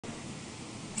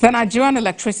The Nigerian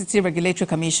Electricity Regulatory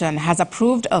Commission has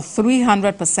approved a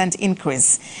 300%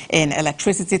 increase in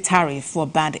electricity tariff for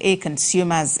Band A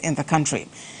consumers in the country.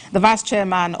 The Vice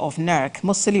Chairman of NERC,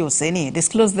 Musiliu Oseni,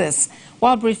 disclosed this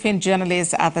while briefing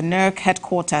journalists at the NERC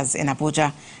headquarters in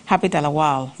Abuja. Habib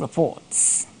Alawal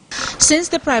reports. Since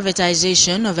the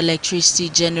privatization of electricity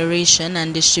generation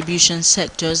and distribution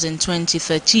sectors in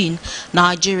 2013,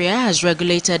 Nigeria has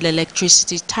regulated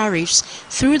electricity tariffs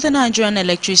through the Nigerian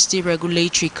Electricity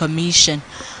Regulatory Commission.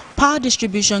 Power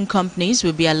distribution companies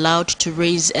will be allowed to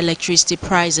raise electricity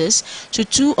prices to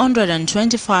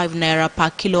 225 naira per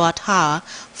kilowatt hour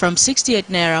from 68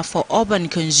 naira for urban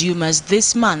consumers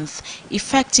this month,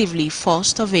 effectively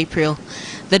 1st of April.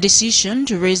 The decision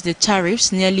to raise the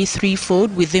tariffs nearly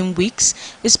threefold within weeks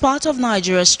is part of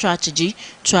Nigeria's strategy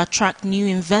to attract new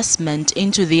investment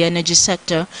into the energy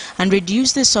sector and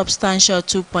reduce the substantial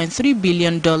 $2.3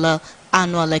 billion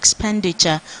annual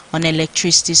expenditure on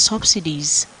electricity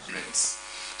subsidies.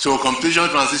 So competition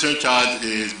transition charge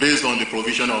is based on the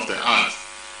provision of the Act,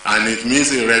 and it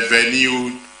means a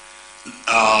revenue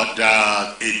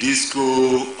that a disco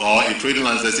or a trading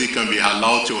licensee can be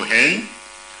allowed to earn,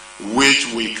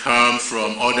 which will come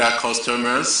from other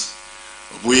customers,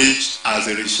 which as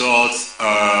a result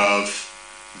of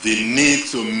the need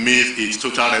to meet its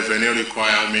total revenue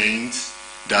requirement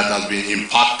that has been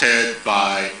impacted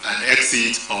by an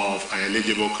exit of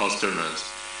eligible customers.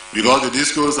 Because the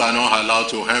discos are not allowed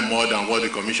to earn more than what the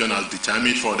Commission has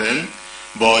determined for them,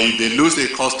 but if they lose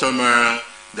a customer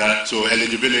to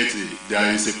eligibility,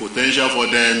 there is a potential for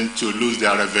them to lose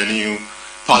their revenue,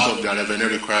 part of their revenue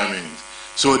requirement.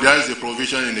 So there is a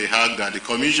provision in the Act that the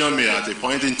Commission may at a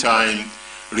point in time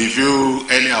review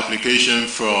any application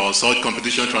for such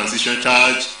competition transition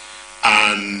charge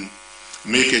and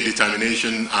make a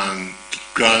determination and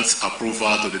grants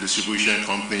approval to the distribution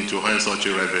company to earn such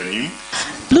a revenue.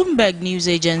 Bloomberg News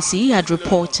Agency had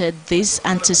reported this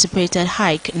anticipated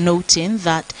hike, noting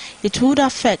that it would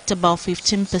affect about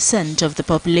 15% of the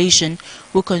population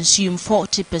who consume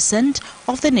 40%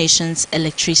 of the nation's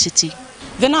electricity.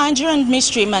 The Nigerian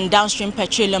Midstream and Downstream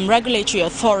Petroleum Regulatory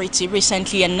Authority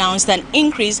recently announced an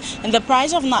increase in the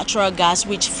price of natural gas,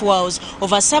 which fuels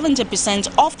over 70%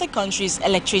 of the country's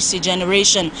electricity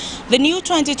generation. The new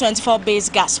 2024 base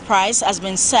gas price has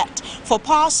been set for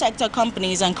power sector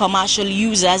companies and commercial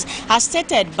users, as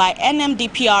stated by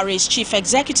NMDPRA's Chief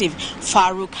Executive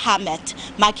Farouk Ahmed,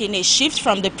 marking a shift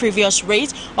from the previous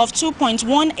rate of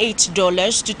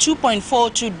 $2.18 to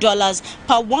 $2.42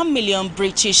 per 1 million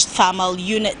British thermal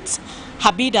units.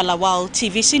 Habib Alawal,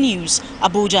 TVC News,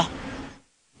 Abuja.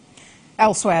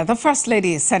 Elsewhere, the First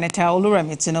Lady, Senator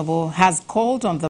Oluremi Tinubu, has called on the